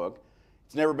of that book.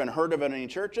 It's never been heard of in any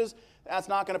churches. That's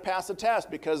not going to pass the test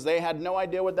because they had no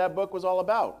idea what that book was all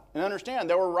about. And understand,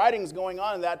 there were writings going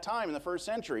on in that time in the first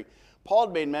century. Paul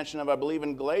had made mention of, I believe,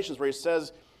 in Galatians, where he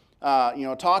says,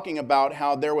 talking about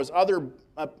how there was other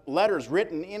letters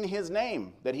written in his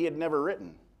name that he had never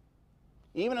written.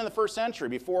 Even in the first century,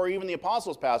 before even the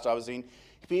apostles passed off the scene,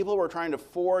 people were trying to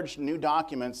forge new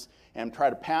documents and try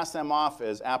to pass them off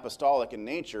as apostolic in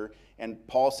nature. And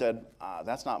Paul said,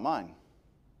 that's not mine.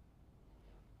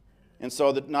 And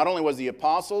so that not only was the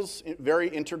apostles very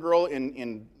integral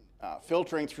in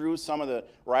filtering through some of the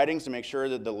writings to make sure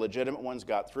that the legitimate ones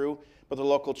got through, but the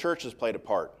local churches played a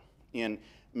part in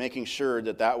making sure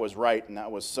that that was right and that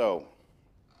was so.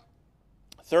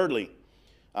 Thirdly,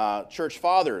 church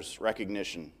fathers'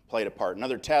 recognition played a part.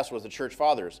 Another test was the church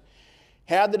fathers.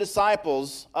 Had the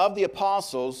disciples of the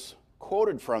apostles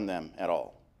quoted from them at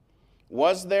all?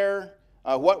 What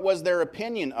was their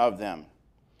opinion of them?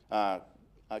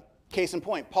 Case in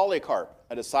point, Polycarp,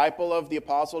 a disciple of the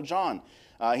apostle John.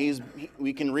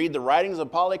 We can read the writings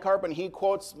of Polycarp, and he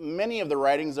quotes many of the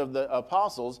writings of the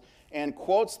apostles and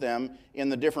quotes them in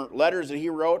the different letters that he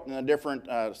wrote and the different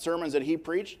sermons that he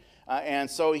preached.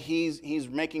 And so he's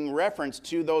making reference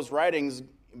to those writings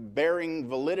bearing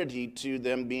validity to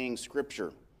them being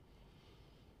Scripture.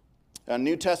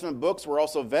 New Testament books were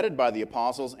also vetted by the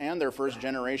apostles and their first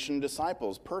generation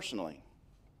disciples personally.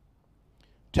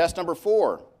 Test number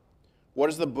 4. What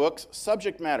is the book's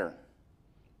subject matter?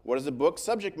 What is the book's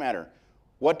subject matter?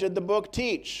 What did the book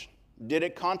teach? Did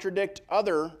it contradict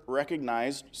other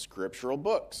recognized scriptural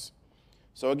books?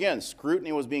 So again,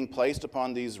 scrutiny was being placed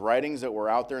upon these writings that were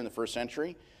out there in the first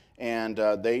century, and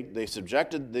they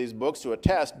subjected these books to a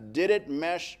test. Did it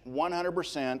mesh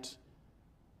 100%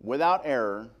 without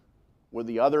error with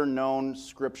the other known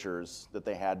scriptures that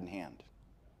they had in hand?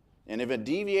 And if it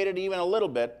deviated even a little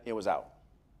bit, it was out.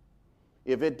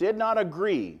 If it did not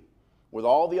agree with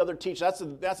all the other teachings,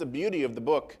 that's the beauty of the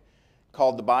book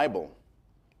called the Bible.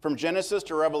 From Genesis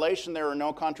to Revelation, there are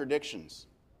no contradictions.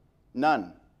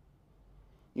 None.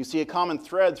 You see a common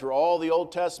thread through all the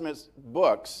Old Testament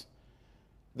books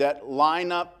that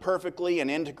line up perfectly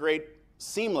and integrate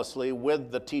seamlessly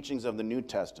with the teachings of the New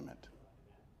Testament.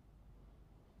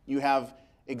 You have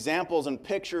examples and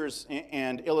pictures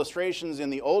and illustrations in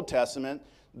the Old Testament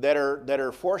that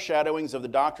are foreshadowings of the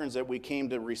doctrines that we came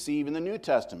to receive in the New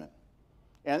Testament.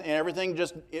 And everything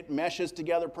it meshes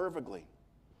together perfectly.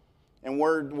 And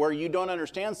where you don't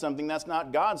understand something, that's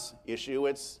not God's issue,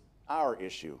 it's our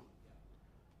issue.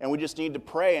 And we just need to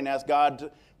pray and ask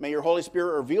God, may your Holy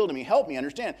Spirit reveal to me, help me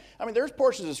understand. I mean, there's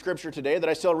portions of Scripture today that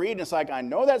I still read, and it's like, I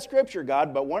know that Scripture,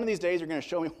 God, but one of these days you're going to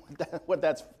show me what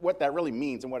that really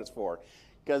means and what it's for.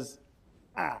 Because,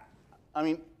 I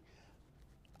mean,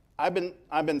 I've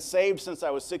been saved since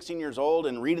I was 16 years old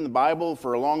and reading the Bible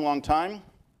for a long, long time.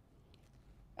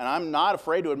 And I'm not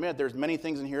afraid to admit there's many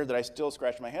things in here that I still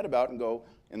scratch my head about and go,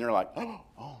 and they're like,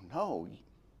 oh no,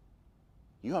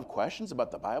 you have questions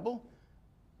about the Bible?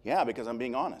 Yeah, because I'm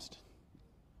being honest.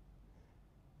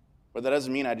 But that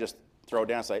doesn't mean I just throw it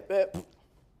down and say,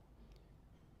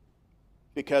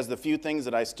 because the few things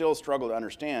that I still struggle to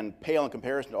understand pale in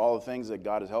comparison to all the things that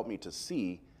God has helped me to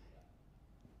see,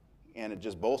 and it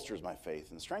just bolsters my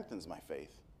faith and strengthens my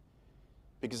faith.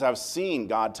 Because I've seen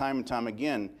God time and time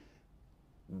again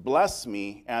bless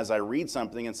me as I read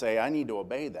something and say, I need to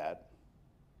obey that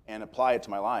and apply it to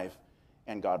my life,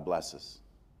 and God blesses.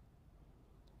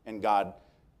 And God,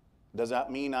 does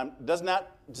that mean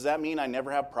I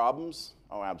never have problems?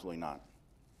 Oh, absolutely not.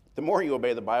 The more you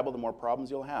obey the Bible, the more problems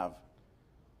you'll have.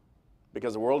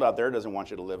 Because the world out there doesn't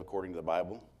want you to live according to the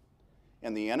Bible.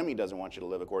 And the enemy doesn't want you to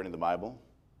live according to the Bible.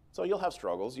 So you'll have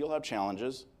struggles, you'll have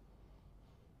challenges.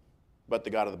 But the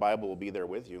God of the Bible will be there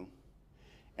with you.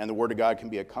 And the Word of God can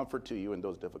be a comfort to you in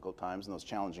those difficult times, in those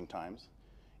challenging times.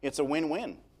 It's a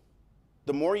win-win.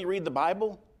 The more you read the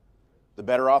Bible, the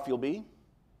better off you'll be.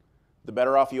 The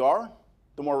better off you are,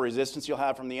 the more resistance you'll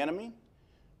have from the enemy,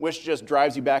 which just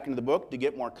drives you back into the book to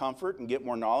get more comfort and get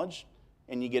more knowledge,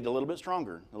 and you get a little bit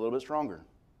stronger, a little bit stronger.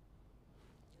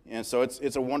 And so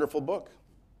it's a wonderful book.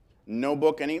 No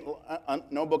book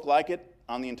like it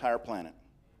on the entire planet.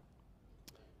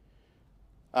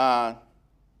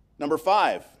 Number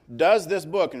 5, does this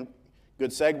book, and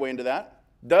good segue into that,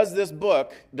 do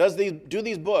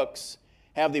these books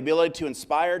have the ability to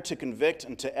inspire, to convict,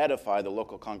 and to edify the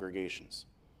local congregations?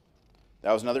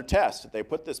 That was another test that they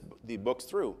put the books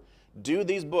through. Do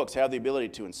these books have the ability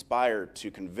to inspire,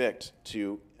 to convict,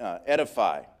 to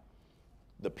edify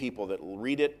the people that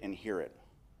read it and hear it?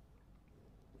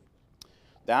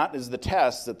 That is the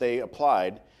test that they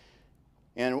applied.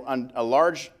 And a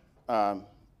large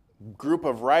group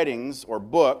of writings or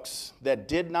books that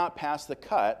did not pass the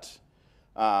cut.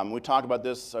 We talked about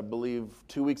this, I believe,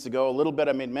 2 weeks ago. A little bit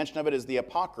I made mention of it is the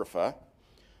Apocrypha.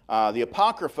 The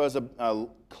Apocrypha is a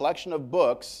collection of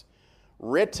books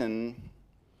written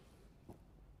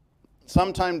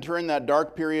sometime during that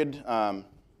dark period of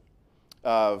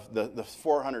the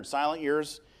 400 silent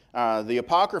years. The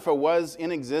Apocrypha was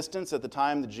in existence at the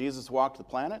time that Jesus walked the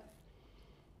planet,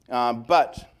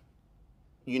 but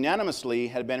unanimously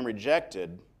had been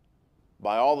rejected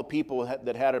by all the people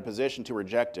that had a position to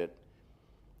reject it,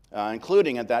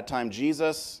 including at that time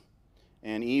Jesus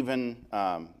and even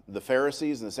the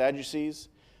Pharisees and the Sadducees.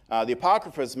 The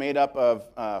Apocrypha is made up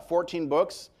of 14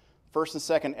 books,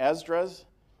 1st and 2nd Esdras,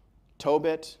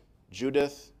 Tobit,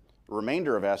 Judith,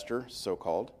 remainder of Esther,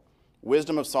 so-called,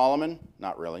 Wisdom of Solomon,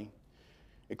 not really,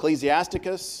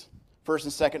 Ecclesiasticus, 1st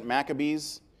and 2nd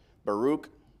Maccabees, Baruch,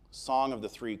 Song of the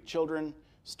Three Children,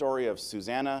 Story of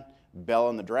Susanna, Bel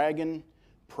and the Dragon,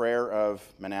 Prayer of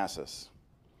Manassas.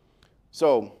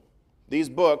 So, these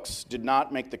books did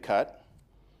not make the cut.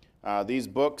 These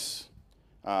books,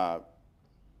 like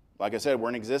I said, were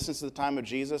in existence at the time of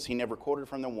Jesus. He never quoted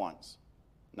from them once.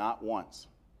 Not once.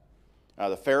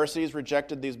 The Pharisees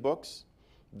rejected these books.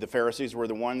 The Pharisees were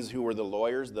the ones who were the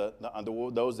lawyers,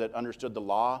 those that understood the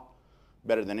law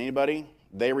better than anybody.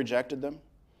 They rejected them.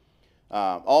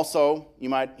 Also, you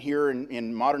might hear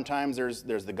in modern times there's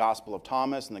the Gospel of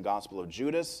Thomas and the Gospel of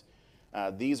Judas.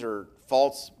 These are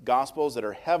false gospels that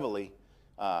are heavily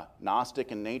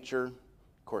Gnostic in nature.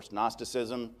 Of course,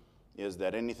 Gnosticism is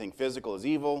that anything physical is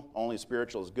evil, only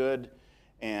spiritual is good,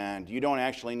 and you don't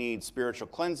actually need spiritual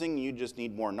cleansing, you just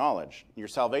need more knowledge. Your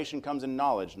salvation comes in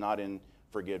knowledge, not in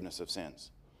forgiveness of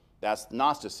sins. That's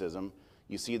Gnosticism.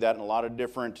 You see that in a lot of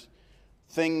different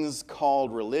things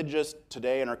called religious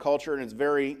today in our culture, and it's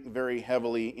very, very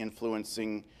heavily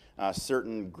influencing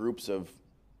certain groups of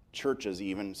churches,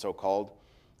 even so-called,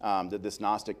 that this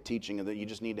Gnostic teaching that you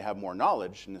just need to have more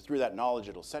knowledge, and through that knowledge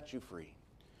it'll set you free.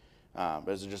 But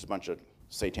it's just a bunch of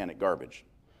satanic garbage.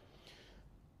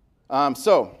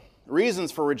 So,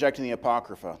 reasons for rejecting the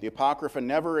Apocrypha. The Apocrypha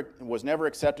was never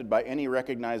accepted by any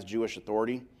recognized Jewish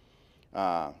authority.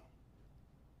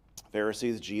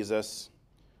 Pharisees, Jesus,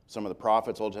 some of the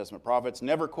prophets, Old Testament prophets,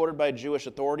 never quoted by a Jewish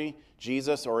authority,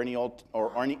 Jesus or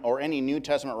any New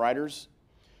Testament writers.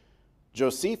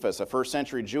 Josephus, a first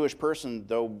century Jewish person,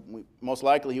 though most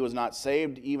likely he was not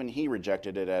saved, even he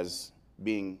rejected it as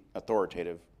being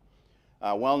authoritative.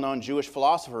 A well-known Jewish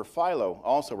philosopher, Philo,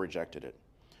 also rejected it.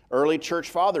 Early church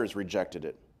fathers rejected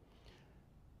it.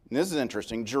 And this is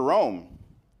interesting. Jerome,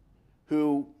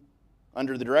 who,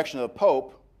 under the direction of the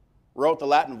Pope, wrote the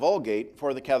Latin Vulgate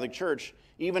for the Catholic Church,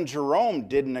 even Jerome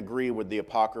didn't agree with the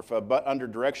Apocrypha, but under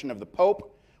direction of the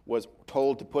Pope was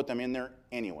told to put them in there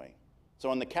anyway.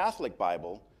 So in the Catholic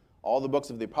Bible, all the books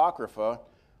of the Apocrypha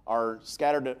are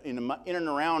scattered in and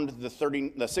around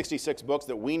the 66 books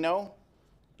that we know.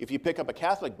 If you pick up a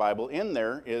Catholic Bible, in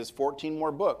there is 14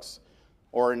 more books.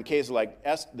 Or in cases like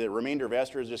the remainder of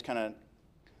Esther is just kind of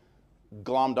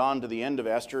glommed on to the end of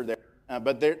Esther there.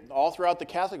 But all throughout the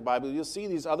Catholic Bible, you'll see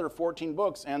these other 14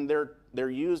 books, and they're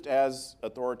used as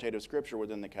authoritative scripture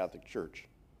within the Catholic Church.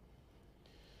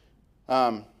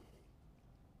 None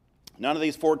of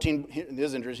these 14, this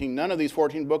is interesting, none of these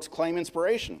 14 books claim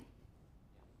inspiration.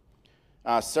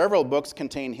 Several books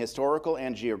contain historical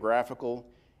and geographical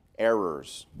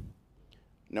errors.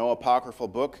 No apocryphal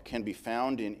book can be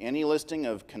found in any listing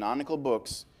of canonical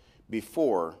books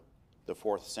before the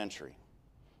 4th century.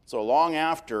 So long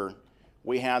after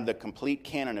we had the complete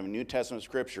canon of New Testament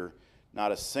Scripture,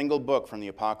 not a single book from the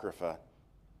Apocrypha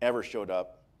ever showed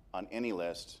up on any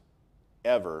list,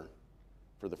 ever,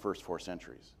 for the first 4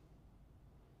 centuries.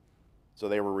 So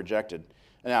they were rejected.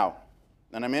 Now,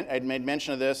 and I made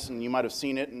mention of this, and you might have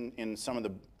seen it in some of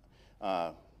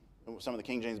the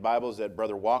King James Bibles that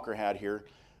Brother Walker had here.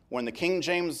 When the King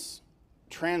James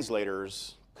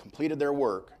translators completed their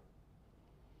work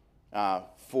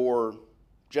for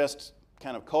just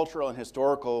kind of cultural and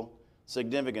historical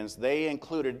significance, they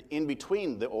included in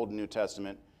between the Old and New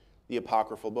Testament the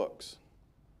apocryphal books.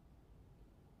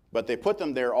 But they put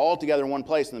them there all together in one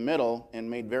place in the middle and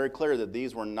made very clear that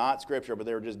these were not scripture, but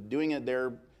they were just doing it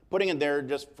there, putting it there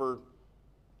just for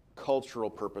cultural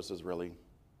purposes, really.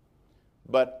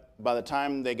 But by the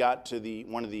time they got to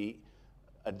one of the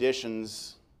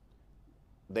editions,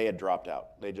 they had dropped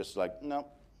out. They just like, no,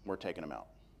 we're taking them out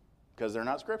because they're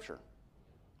not scripture.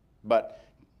 But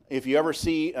if you ever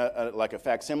see like a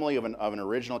facsimile of an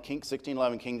original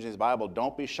 1611 King James Bible,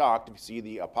 don't be shocked if you see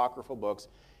the apocryphal books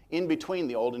in between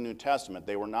the Old and New Testament.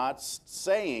 They were not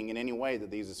saying in any way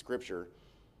that these are scripture.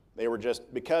 They were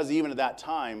just, because even at that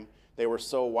time, they were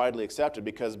so widely accepted,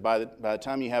 because by the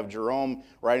time you have Jerome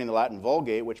writing the Latin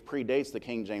Vulgate, which predates the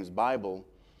King James Bible,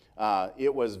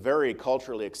 it was very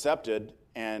culturally accepted,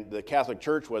 and the Catholic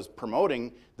Church was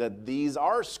promoting that these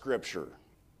are scripture.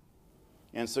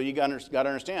 And so you got to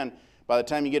understand, by the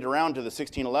time you get around to the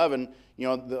 1611, you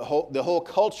know, the whole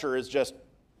culture is just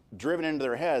driven into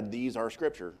their head, these are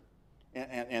scripture.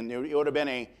 And it would have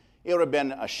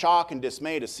been a shock and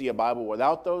dismay to see a Bible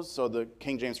without those, so the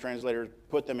King James translators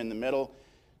put them in the middle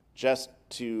just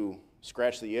to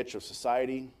scratch the itch of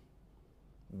society,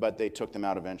 but they took them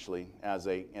out eventually as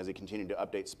they continued to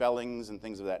update spellings and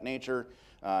things of that nature,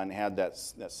 and had that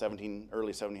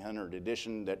early 1700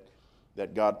 edition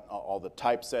that got all the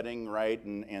typesetting right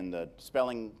and the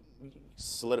spelling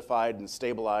solidified and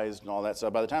stabilized and all that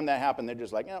stuff. By the time that happened, they're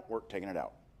just like, yeah, we're taking it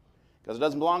out because it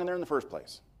doesn't belong in there in the first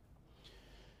place.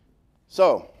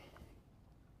 So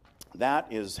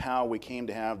that is how we came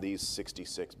to have these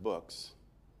 66 books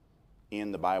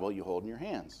in the Bible you hold in your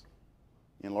hands.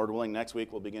 And Lord willing, next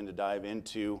week we'll begin to dive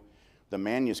into the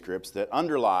manuscripts that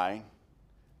underlie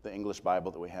the English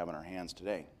Bible that we have in our hands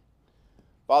today.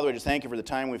 Father, we just thank you for the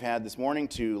time we've had this morning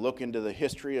to look into the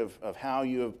history of how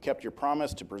you have kept your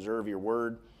promise to preserve your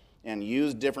word and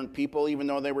use different people, even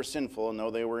though they were sinful and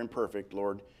though they were imperfect.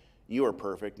 Lord, you are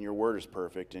perfect, and your word is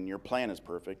perfect, and your plan is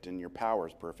perfect, and your power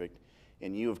is perfect,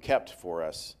 and you have kept for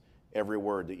us every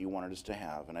word that you wanted us to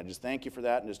have. And I just thank you for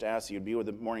that, and just ask that you'd be with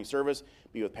the morning service,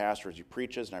 be with Pastor as he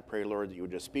preaches, and I pray, Lord, that you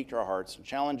would just speak to our hearts and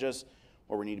challenge us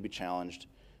where we need to be challenged,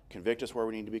 convict us where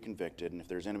we need to be convicted, and if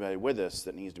there's anybody with us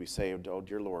that needs to be saved, oh,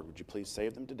 dear Lord, would you please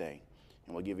save them today?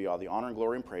 And we'll give you all the honor and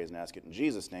glory and praise and ask it in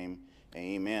Jesus' name,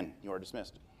 amen. You are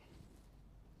dismissed.